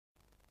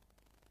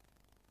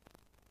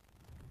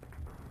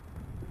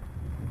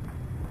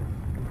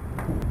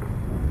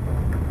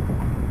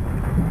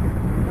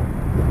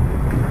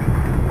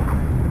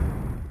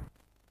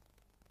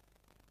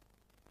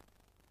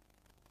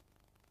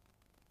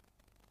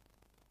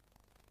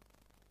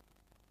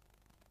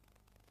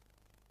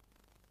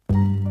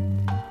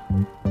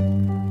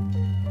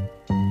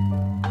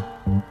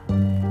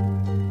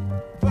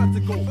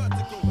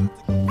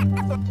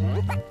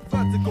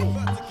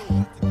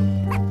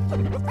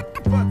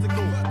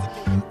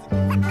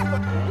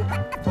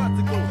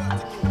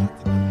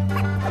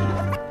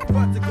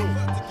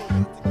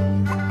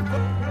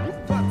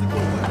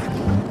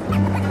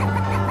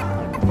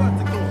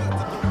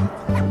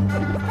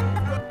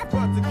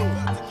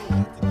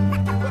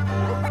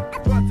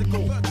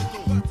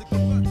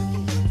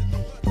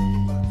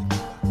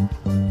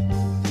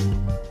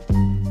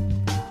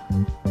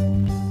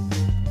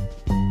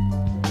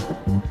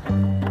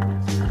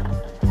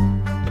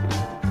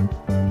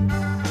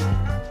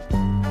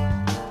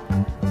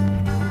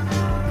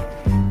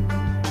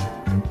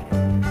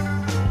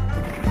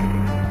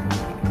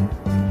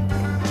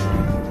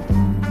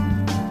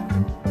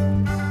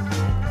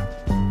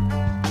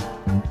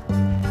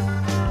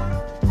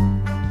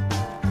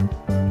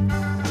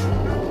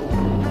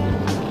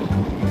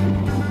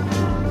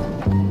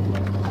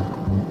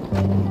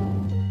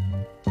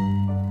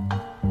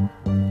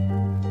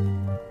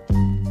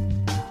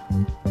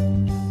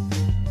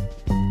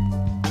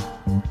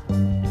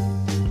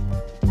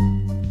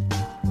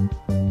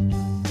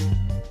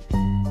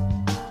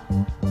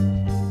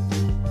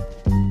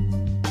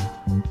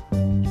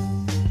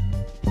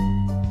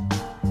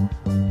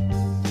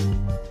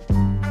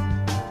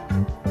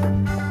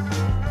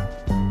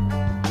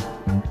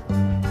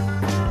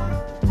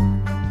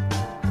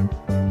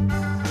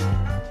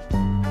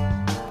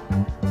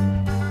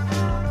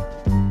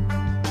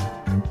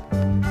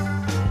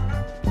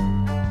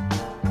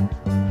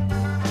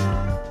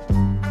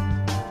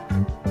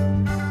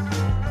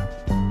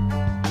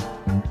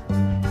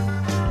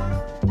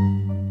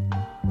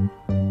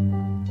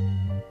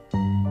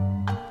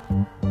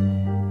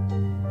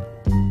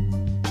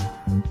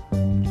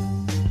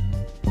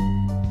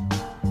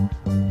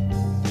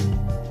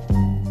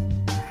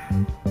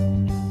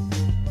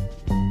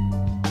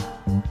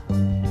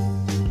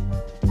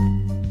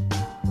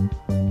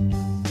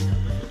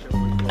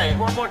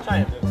one more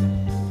time.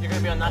 You're going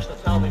to be on national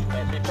television,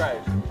 mate. Be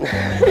proud.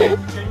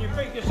 Can you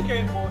pick your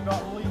skateboard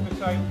up and leave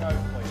it out now,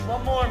 please?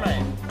 One more,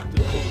 mate.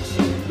 The hooks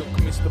on, look,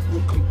 Mr.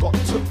 Brooklyn got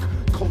took.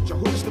 Culture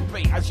hooks the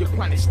bait as your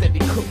planet steady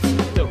cooks.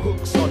 The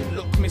hooks on,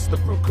 look,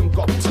 Mr. Brooklyn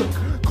got took.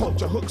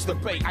 Culture hooks the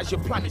bait as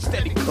your planet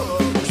steady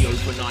cooks. The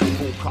overnight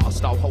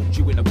forecast, I'll hold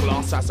you in a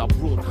glass as I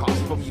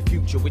broadcast from your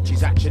future, which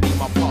is actually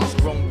my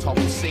past. Wrong top,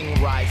 sing,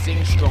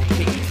 rising, strong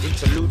kick.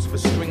 Interludes for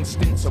string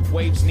stints of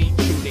waves need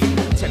tuning.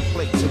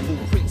 Templates of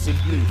all prints in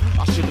blue.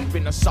 I should have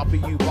been a sub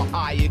of you, but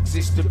I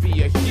exist to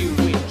be a hue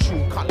in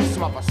true colour.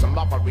 Smother some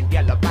other in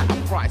yellow batter.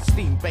 Fry,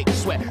 steam, bake,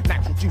 sweat,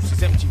 natural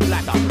juices, empty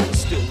bladder.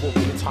 Still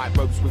walking tight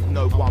ropes with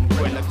no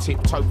umbrella.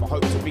 Tiptoe for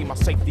hope to be my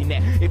safety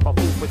net if I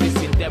fall for this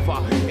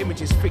endeavour.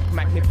 Images thick,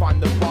 magnifying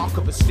the bark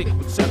of a stick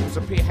with circles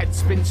appear, head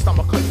spin,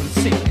 stomach open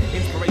sick.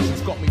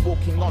 Inspiration's got me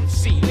walking on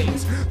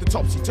ceilings. The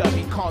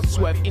topsy-turvy can't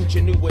swerve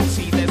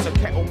ingenuity. There's a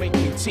kettle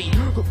making tea,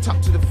 hooked up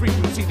to the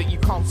frequency that you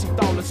can't see.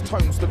 Dullest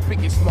tones, the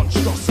biggest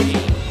monstrosity.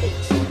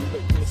 Hooks on,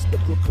 look,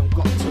 Mr. Brooklyn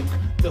got took.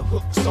 The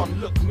hooks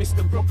on, look,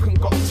 Mr. Brooklyn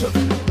got took.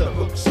 The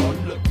hooks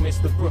on, look,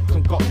 Mr.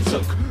 Brooklyn got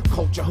took.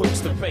 Culture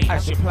hooks the bait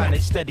as your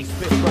planet steady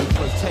spit growth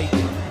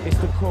rotating. It's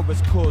the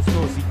chorus cause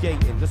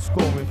nauseating. The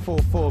scoring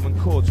 4-4 and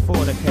chords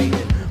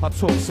fornicating. I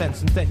talk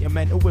sense and dent your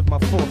mental with my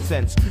fourth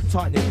sense.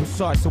 Tightening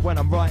precise so when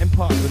I'm writing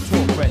part of the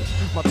talk wrench.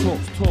 My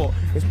talk's taught,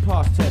 it's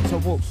past tense. I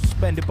walk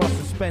suspended by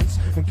suspense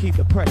and keep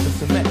the pressure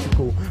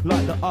symmetrical.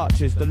 Like the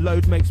arches, the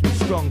load makes me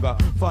stronger.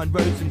 Find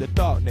roads in the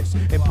darkness,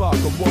 embark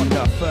and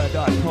wander. Third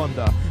eye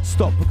ponder,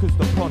 stop because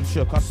the pond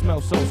shook. I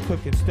smell souls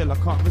cooking, still I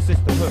can't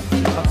resist the hook.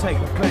 I take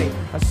a play,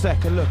 a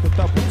second look, a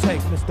double take.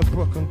 Mr.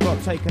 Brooklyn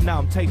got taken, now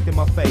I'm tasting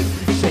my fate.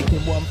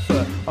 Shaking one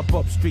foot, I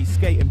bob street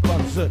skating,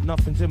 buns up.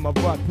 Nothing's in my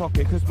right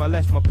pocket cause my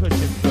left's my pushing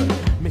foot.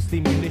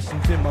 Misty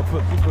munitions in my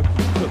book, the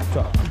rookie's cooked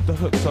up. The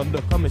hook's on,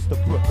 look, I'm Mr.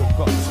 Brooklyn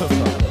got took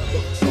up. The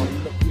hook's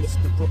on, look,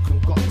 Mr. Brooklyn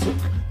got took.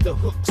 The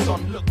hook's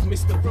on, look,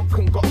 Mr.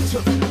 Brooklyn got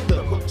took.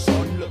 The hook's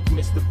on, look,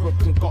 Mr.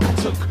 Brooklyn got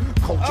took.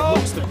 Culture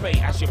hooks the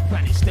bait as your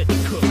planet steady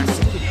cook.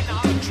 Massacre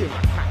into trim,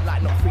 pack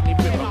like not feeling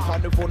river.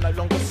 Carnivore no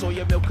longer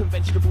soya milk and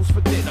vegetables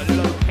for dinner.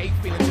 Low cake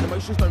feelings and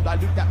emotions don't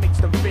dilute, that makes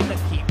them thinner.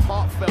 Keep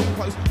heartfelt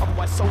close,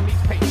 otherwise soul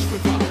needs paint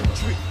stripper.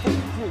 Drip full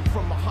through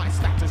from a high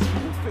status. You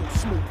will feel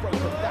smooth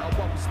broken down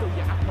while we still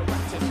your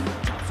apparatus.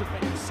 Chops of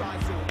any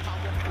size or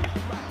powerful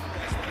back.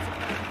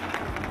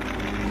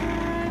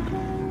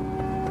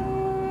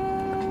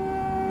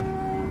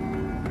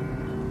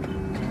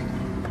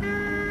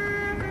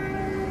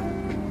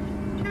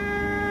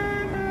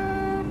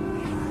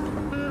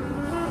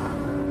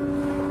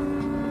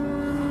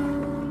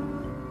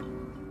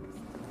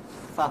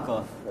 Fuck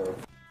off.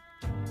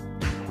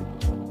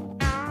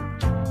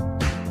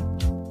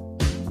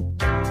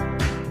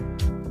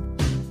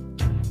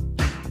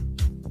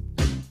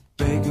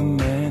 Baker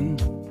man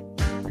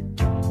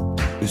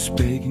is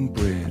baking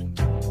bread.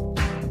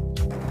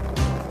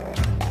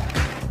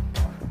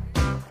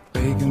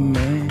 Baker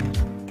man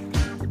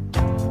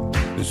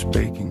is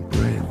baking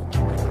bread.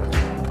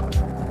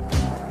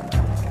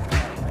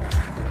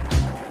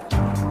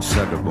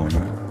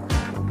 Sagabona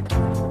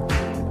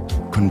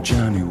con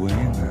Johnny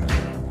Wayne.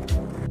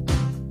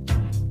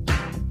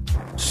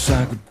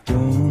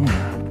 Sagabona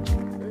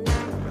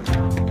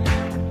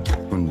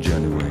con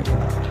Johnny Wayne.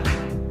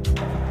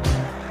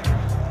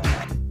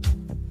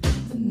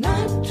 The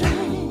night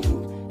train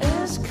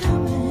is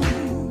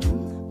coming.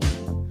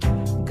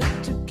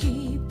 Got to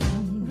keep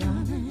on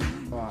running.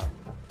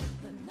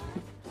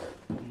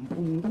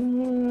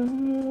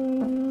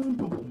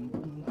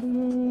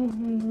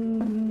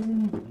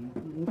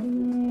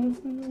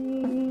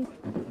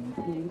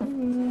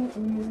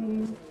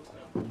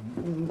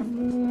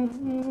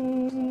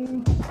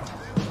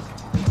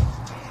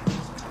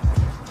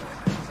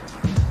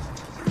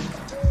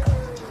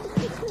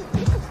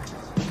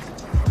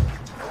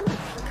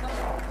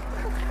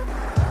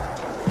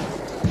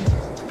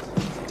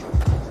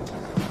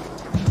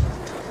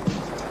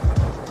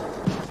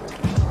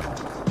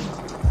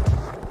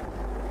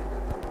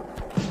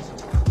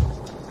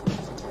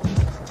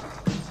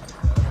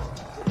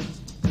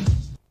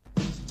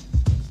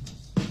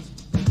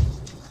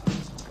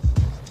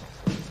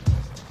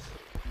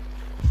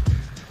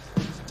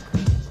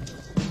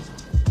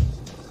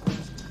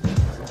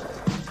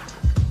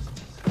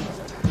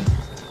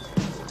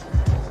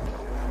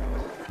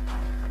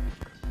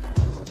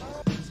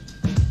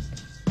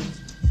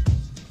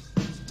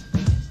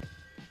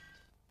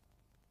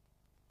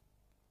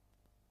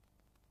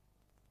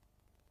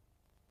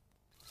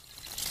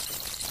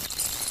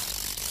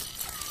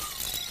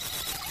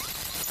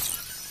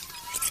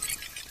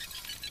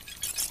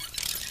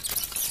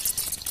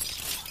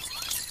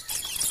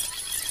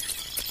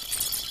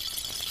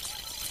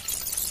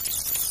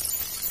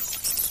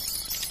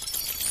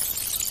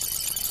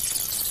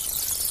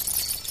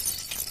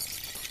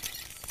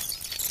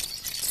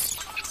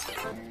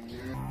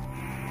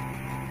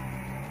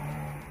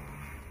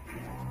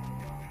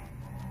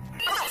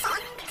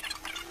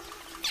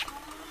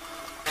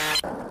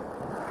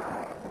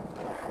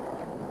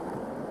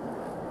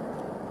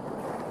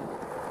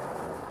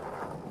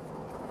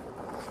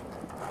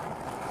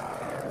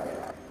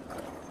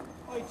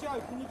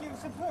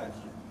 What's the push?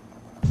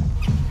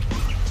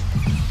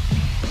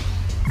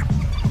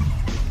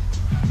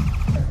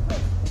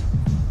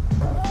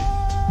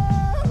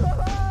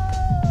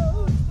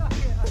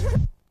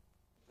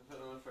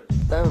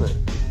 Down it.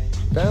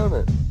 Down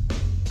it.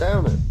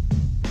 Down it.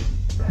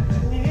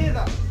 Can you hear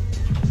that?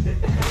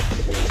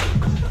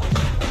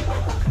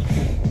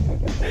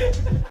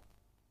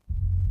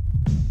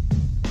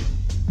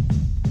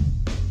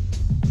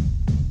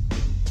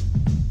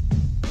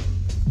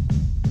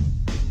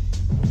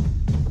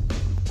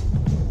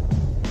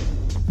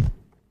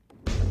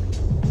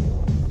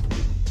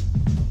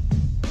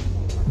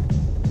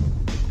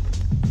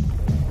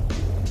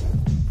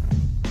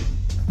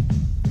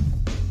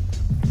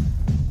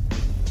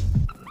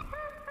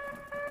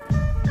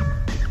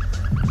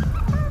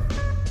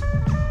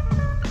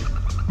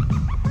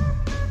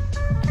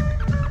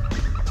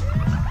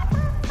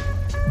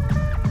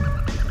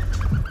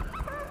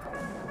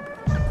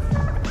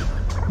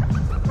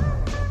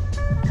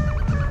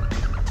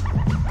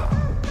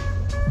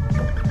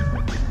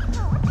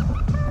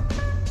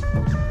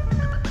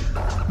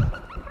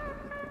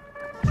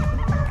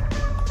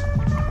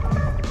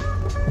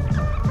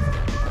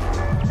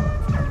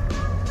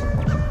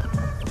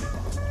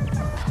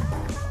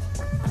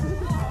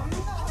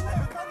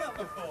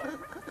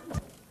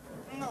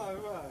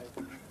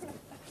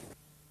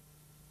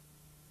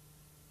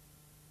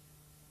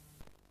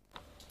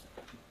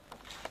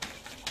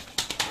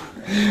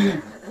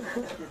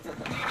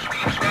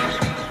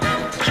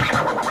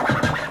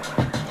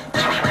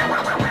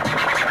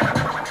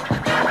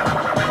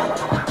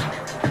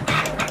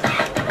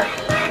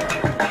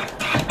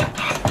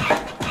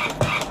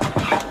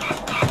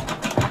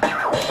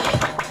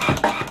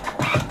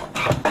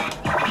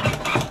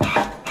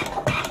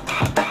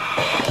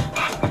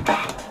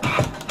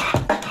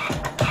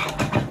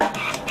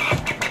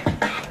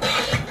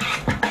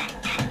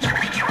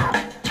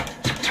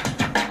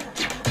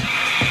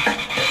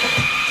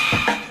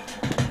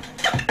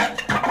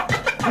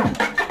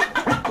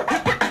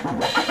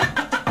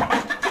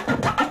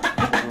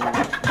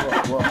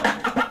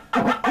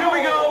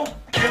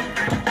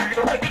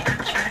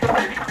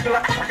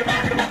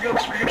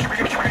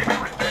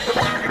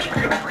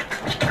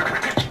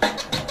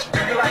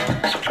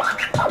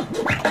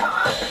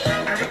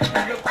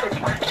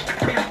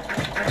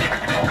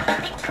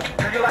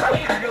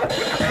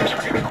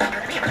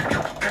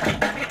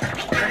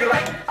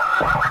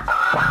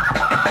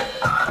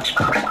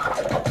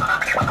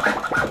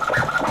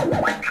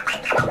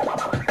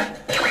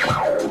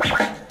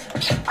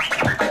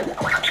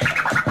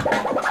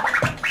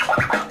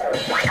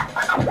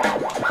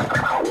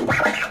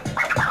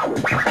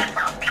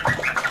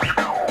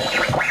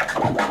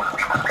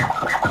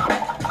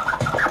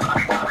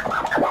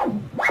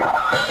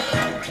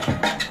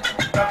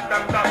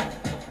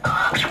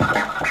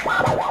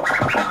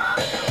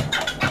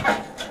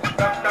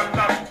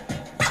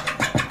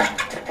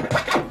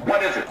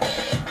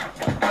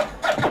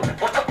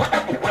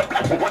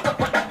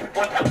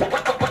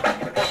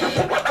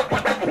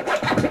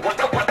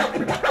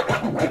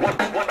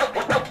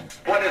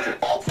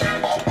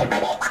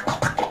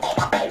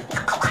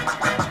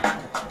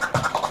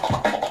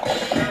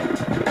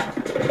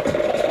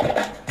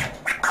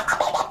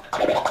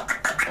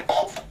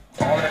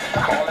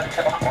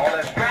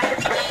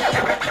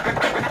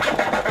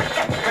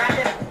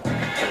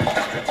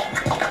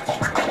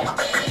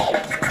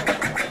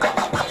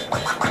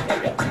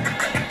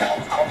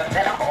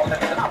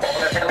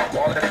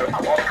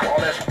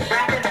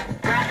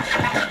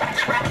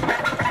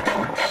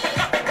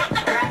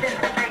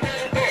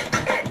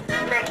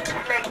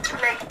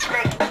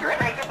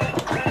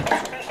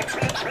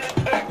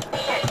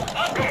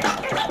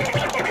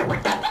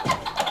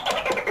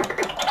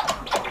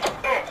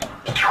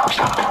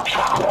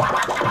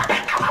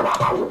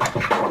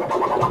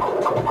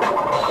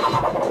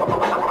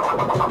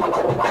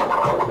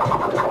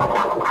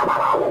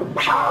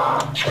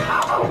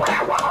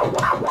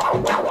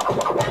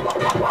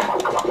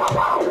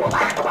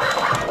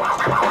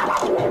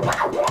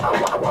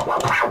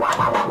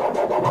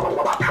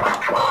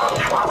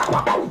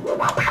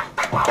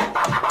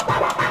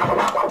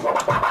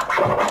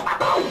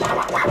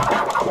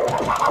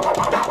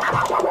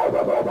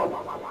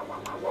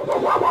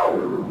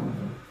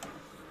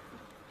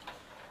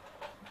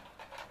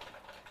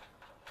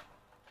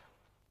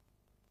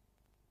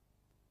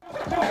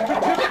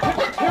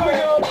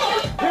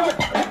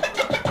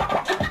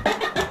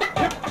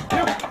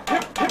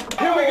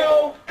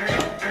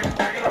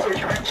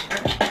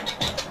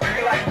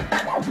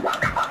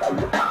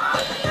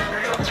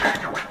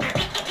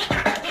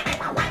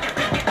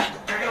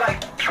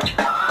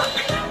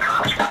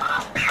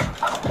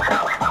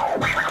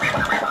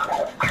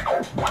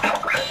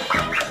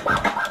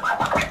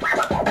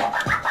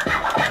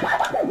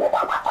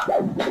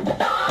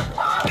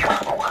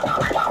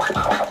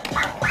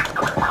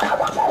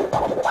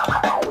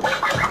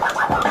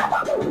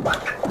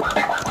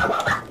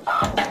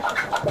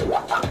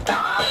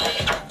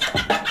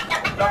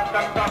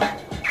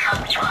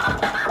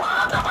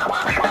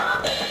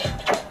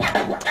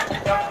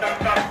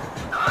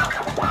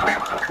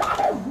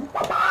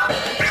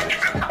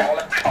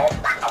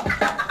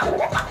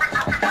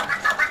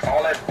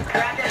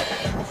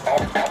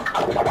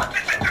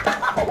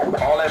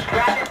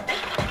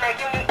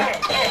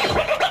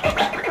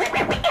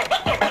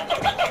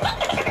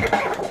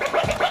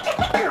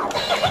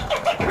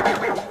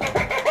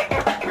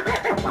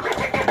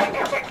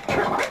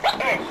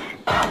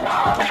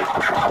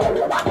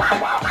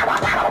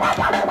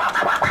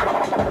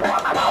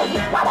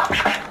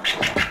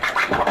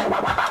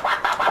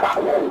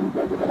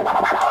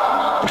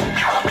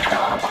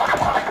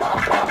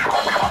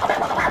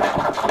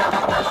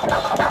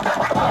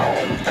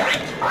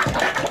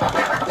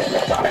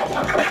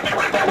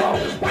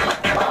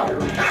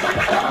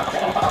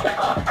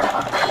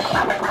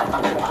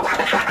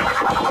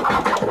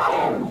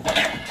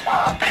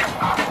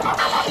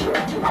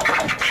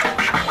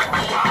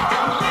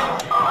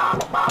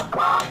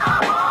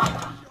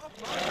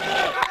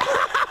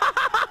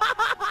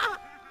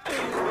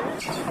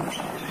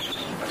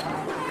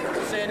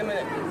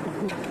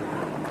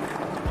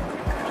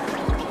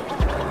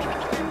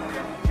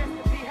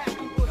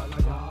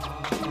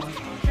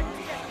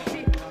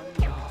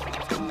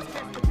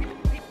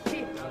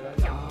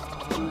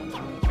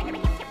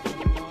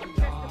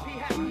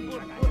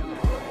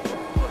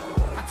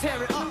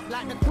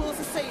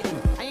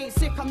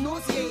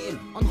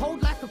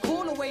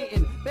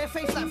 Their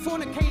face like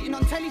fornicating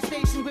on telly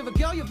stations with a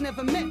girl you've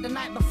never met the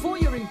night before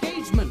your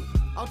engagement.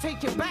 I'll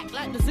take you back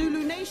like the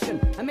Zulu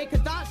Nation and make a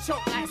dance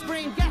choke like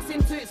spraying gas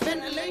into its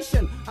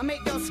ventilation. I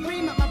make girls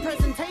scream at my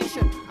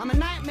presentation. I'm a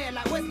nightmare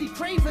like Wesley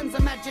Craven's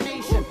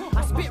imagination.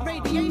 I spit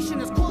radiation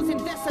that's causing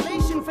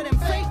desolation for them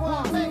fake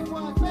ones.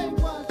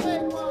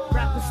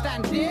 Rappers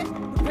stand there,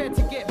 prepared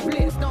to get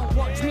blitzed. Don't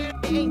watch me,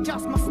 it ain't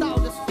just my style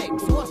that's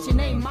fixed. So what's your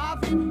name,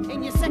 Marvin?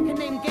 Ain't your second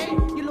name gay?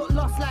 You look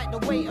lost like the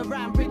weight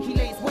around Ricky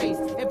Lake's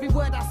waist. Every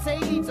word I say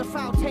leaves a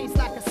foul taste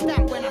like a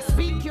stamp. When I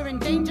speak, you're in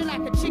danger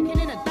like a chicken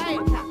in a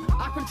diet cap.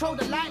 I control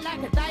the light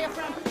like a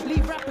diaphragm.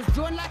 Leave rappers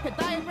drawn like a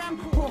diagram.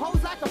 Pull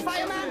holes like a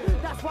fireman.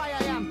 That's why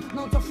I am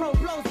known to throw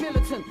blows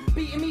militant.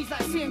 Beating me's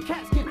like seeing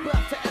cats give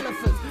birth to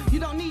elephants. You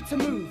don't need to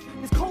move.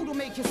 This cold will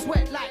make you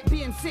sweat like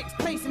being sixth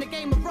place in a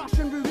game of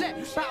Russian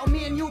roulette. Battle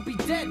me and you'll be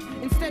dead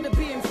instead of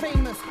being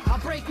famous. I'll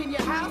break in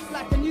your house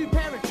like a new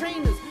pair of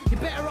trainers. You're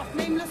better off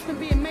nameless than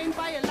being maimed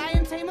by a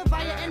lion tamer,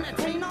 by an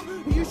entertainer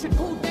who you should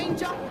call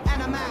danger.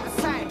 And I'm out of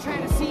sight.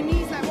 Trying to see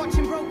me's like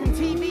watching broken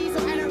TVs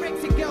or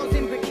anorexic girls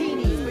in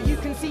bikinis. But you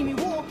can see me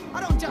war.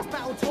 I don't just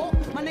battle talk.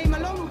 My name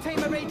alone will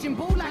tame a raging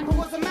bull like I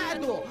was a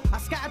matador. I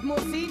scattered more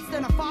seeds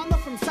than a farmer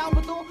from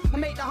Salvador. I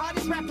make the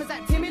hardest rappers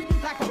act timid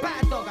like a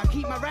bad dog. I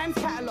keep my rhymes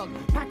catalogue.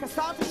 Pack a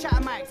star to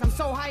shatter mics. I'm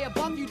so high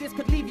above you, this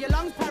could leave your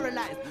lungs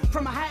paralyzed.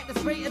 From a height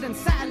that's greater than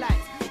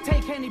satellites.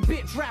 Take any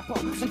bitch rapper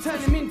and turn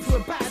him into a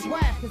bad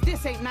wife. Cause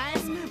this ain't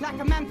nice. Like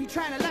a mampy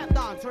trying to lap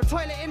dance or a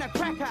toilet in a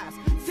crack house.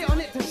 Sit on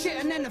it to shit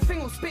and then the thing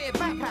will spit it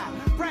back out.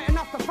 Bright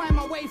enough to find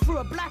my way through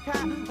a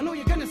blackout. And all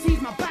you're gonna see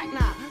is my back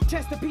now.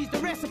 Chesterpiece the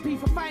recipe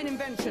for fine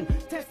invention.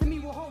 Testing me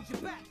will hold you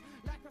back.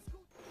 Like a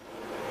school.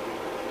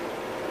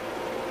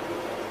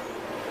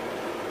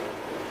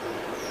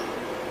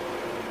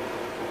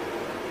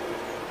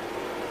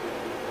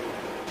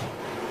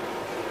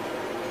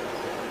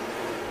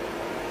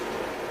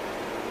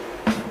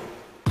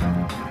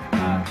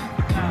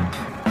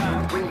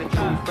 Bring the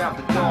truth out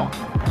the dark.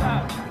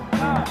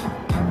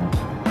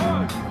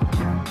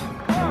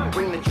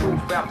 Bring the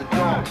truth out the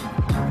dark.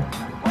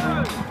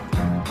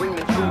 Bring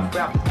the truth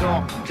out the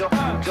dark.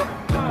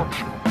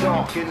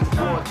 Dark in the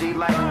broad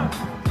daylight.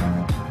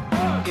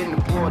 In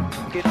the broad,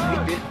 get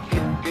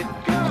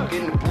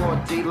in the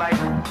broad daylight.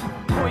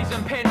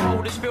 Poison pen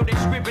holders feel they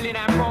scribbling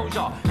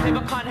ambrosia.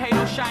 Never can't hate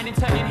or shining,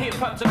 turning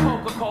hip-hop to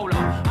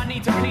Coca-Cola. I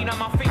need to clean up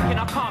my thinking,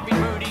 I can't be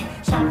moody.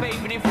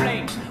 Sunbathing in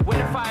flames, where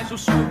the fires will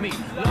soothe me.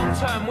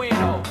 Long-term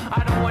weirdo,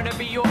 I don't wanna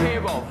be your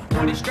hero.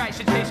 More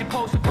distraction, chasing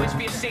poster points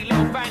for your sick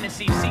little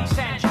fantasy. See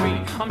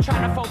sanctuary, I'm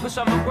trying to focus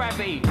on my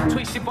gravity.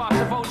 Twisted bars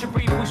of vulture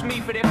breathes me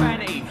for their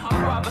vanity.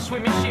 I'd rather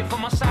swim in shit for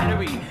my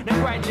salary than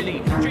gradually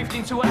drift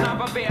into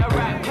another bit of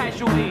rap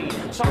casually.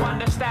 So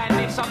understand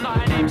this, I'm not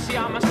an MC,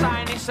 I'm a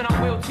scientist, and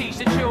I will teach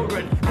the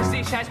children, cause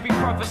this has been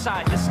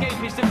prophesied.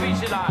 Escape is to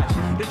visualize.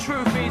 The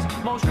truth is,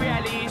 most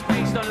reality is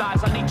based on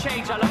lies. I need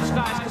change, I love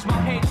skies cause my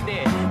head's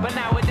there. But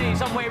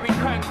nowadays I'm wearing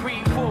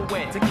concrete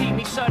footwear to keep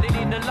me solid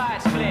in the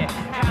lights flare.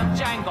 Count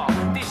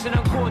Jenga,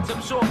 dissonant chords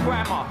absorb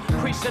grammar.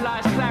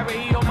 Crystallized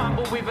clarity or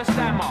mumble with a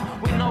stammer.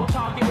 With no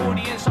target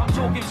audience, I'm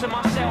talking to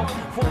myself.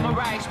 Form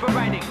erratic,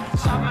 sporadic,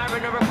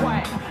 submariner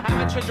required.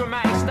 Amateur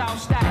dramatic style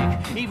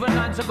static. Even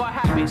nuns have got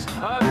habits.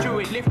 Herb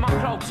druid, lift my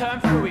cloak, turn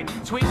fluid.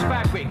 Twist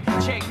fabric,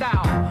 checked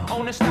out.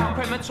 Own a style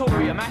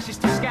crematorium. Ashes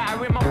to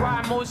scatter in my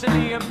rhyme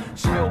mausoleum.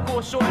 Spill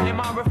coarse oil in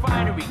my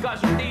refinery.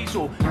 Guzzle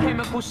diesel,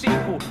 chemical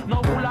sequel.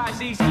 Noble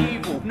lies, easy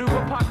evil. New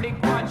Republic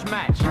grudge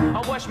match.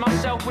 I wash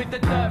myself with the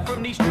dirt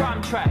from these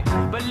drum tracks.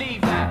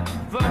 Believe that.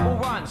 Verbal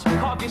runs.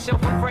 Carve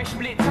yourself a fresh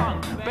split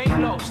tongue. Bait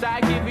locks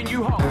that are giving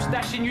you hope.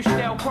 Stashing you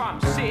stale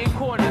crumbs. Sit in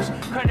corners.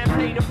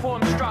 Contemplate the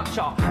form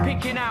structure.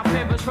 Picking out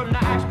feathers from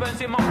the ash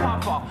burns in my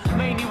puffer.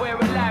 Mainly wear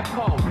a lab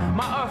coat.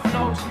 My earth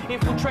knows.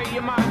 Infiltrate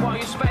your mind while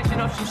you're spazzing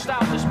off some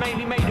styles that's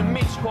mainly made of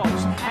mixed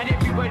quotes. And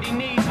everybody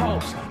needs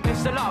hopes.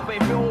 Best of luck, but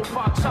if it all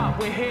fucks up,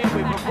 we're here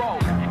with a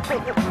rope.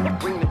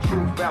 Bring the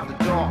truth out the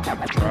dark.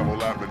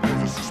 Travel at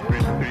magnificent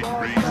speed, big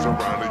breeze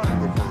around the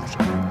universe.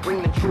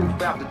 Bring the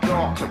truth out the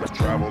dark.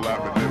 Travel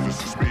at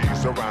magnificent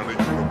speeds around the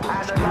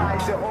universe.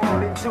 Analyze it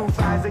all in two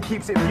sides and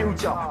keeps it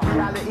future.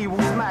 Reality will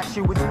smash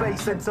you with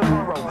space and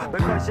tomorrow.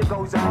 Because it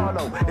goes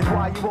hollow, it's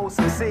why you won't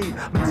succeed.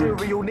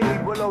 Material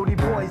need will only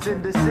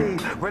poison the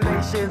seed.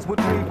 Relations with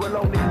greed will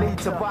only lead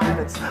to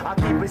violence. I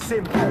keep it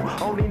simple,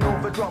 only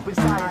known for dropping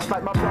science.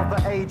 Like my brother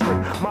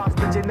Adrian,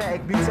 master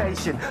genetic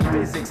mutation.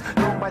 Physics,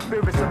 known by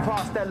spirits of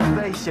past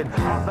elevation.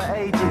 Other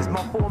ages,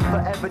 my form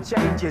forever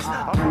changes.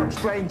 Among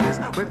strangers,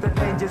 with the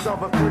dangers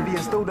of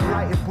oblivion. Still the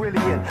light is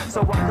brilliant,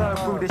 so I turn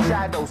through the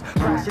shadows.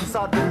 Crashing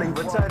suddenly,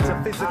 return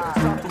to physical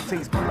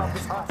subtleties. My love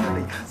is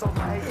utterly, so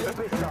my hate is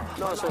bitter.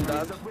 Nice one,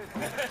 Dad.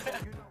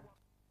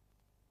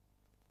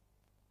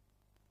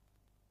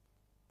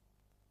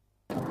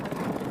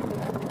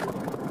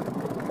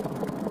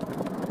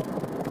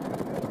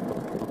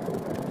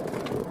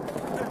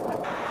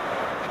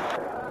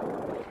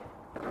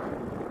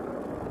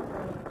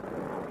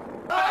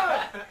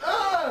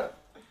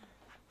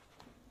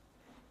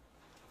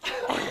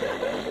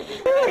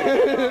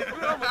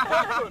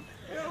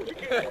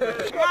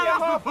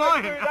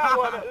 halfway through that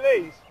one at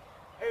least.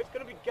 It's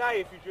going to be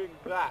gay if you drink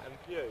that and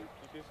puke.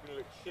 You're just going to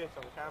look shit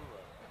on camera.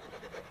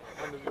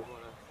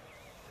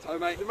 So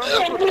mate,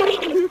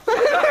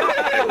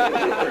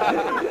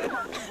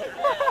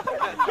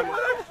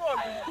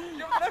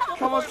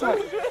 come on, Tom.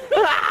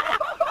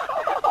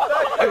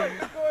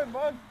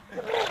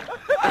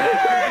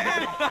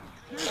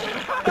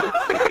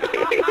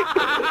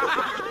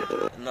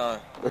 No.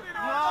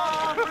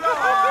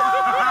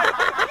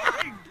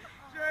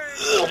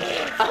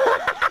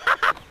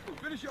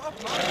 Finish it off,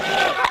 man.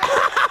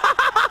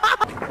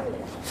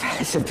 Fat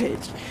as a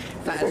bitch.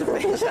 Fat as a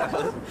bitch.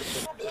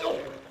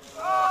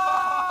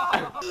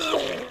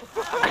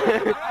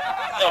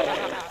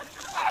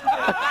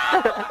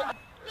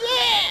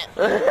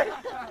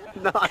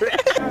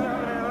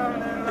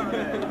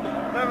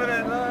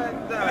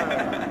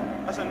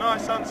 That's a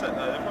nice sunset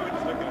though, they're probably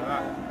just looking at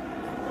that.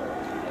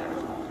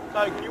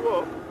 So, can you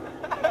walk?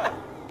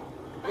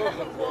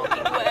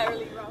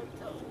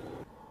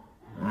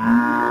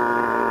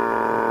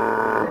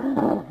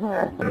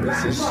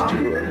 This is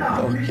Stuart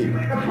fucking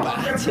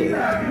battered.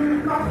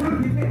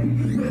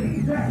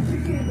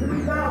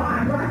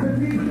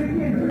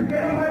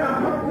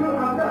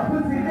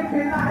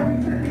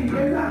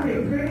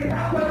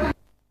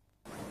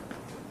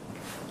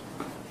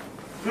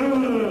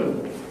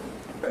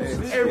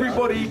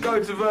 Everybody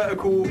go to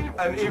vertical,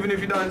 and even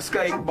if you don't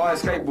skate, buy a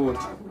skateboard.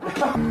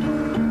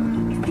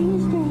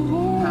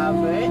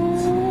 Have it.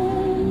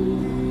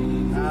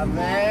 Have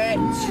it.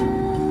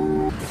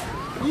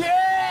 Yeah!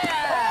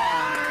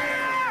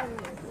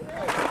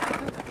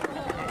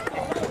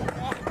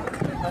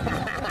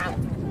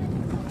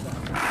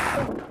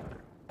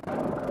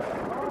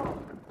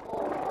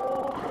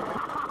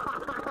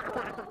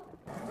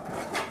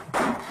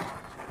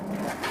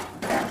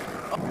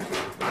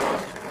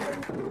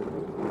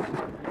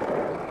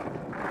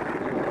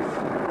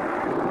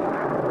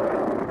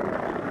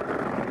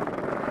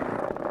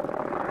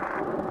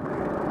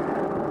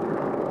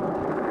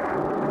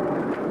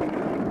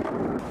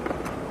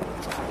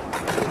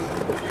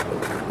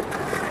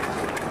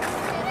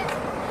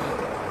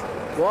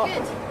 What?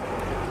 Good.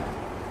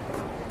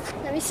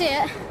 Let me see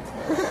it.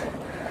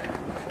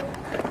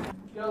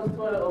 Girls'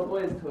 toilet or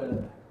boys'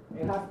 toilet?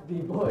 It has to be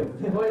boys.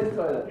 The boys'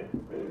 toilet.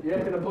 You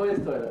reckon a boys'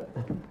 toilet?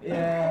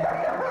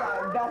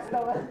 Yeah. That's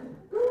not a...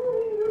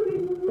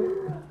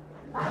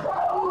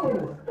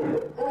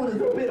 Oh, there's a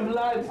bit of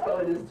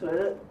limestone in this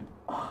toilet.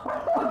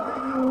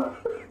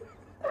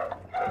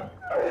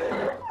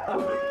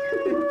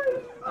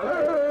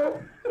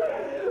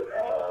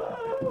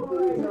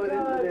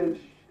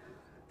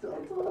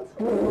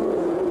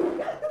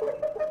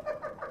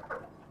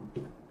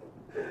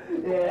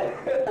 Yeah.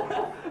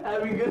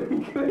 Are we gonna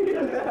be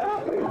clear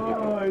now?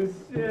 Oh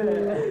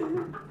shit.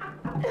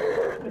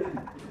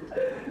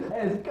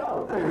 Let's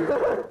go.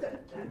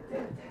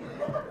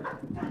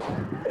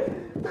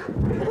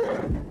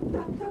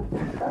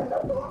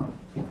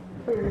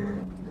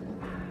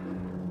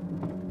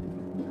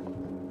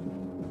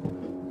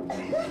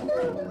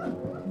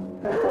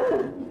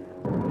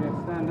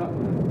 Yeah, stand up.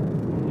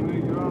 You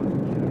move your arms.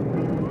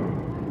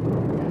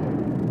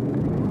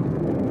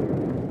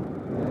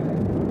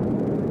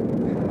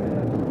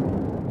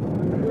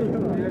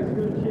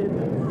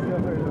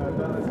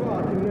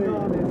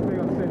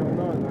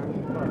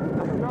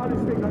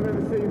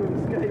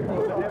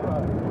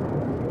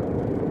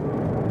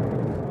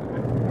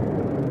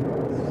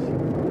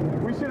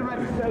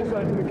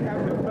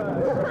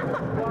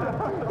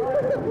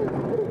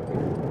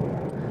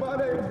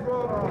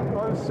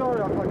 I'm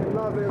sorry, I fucking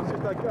love it. It was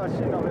just like, oh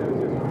shit, it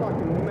was just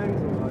fucking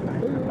mental.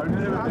 I've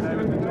never been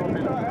able to talk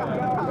in like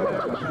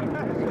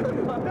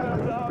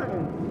that.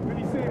 When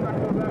you see him back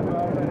on that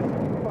bar, then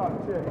it's fuck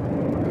shit.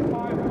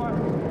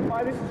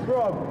 Hi, this is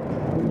Rob.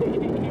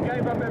 He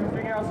gave up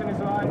everything else in his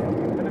life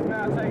and has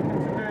now taken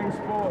to doing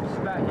sports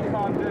that he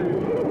can't do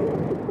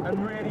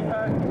and really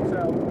hurt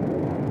himself.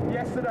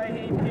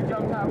 Yesterday he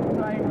jumped out of a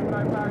plane with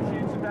no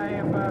parachute, today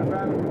and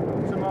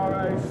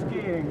tomorrow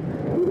skiing.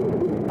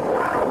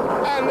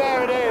 And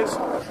there it is.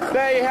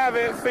 There you have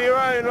it for your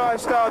own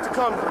lifestyle to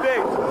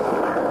contradict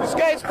the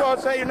skate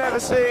spots that you've never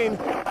seen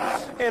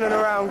in and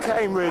around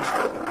Cambridge.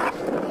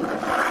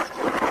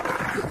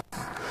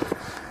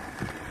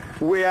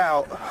 We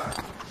out.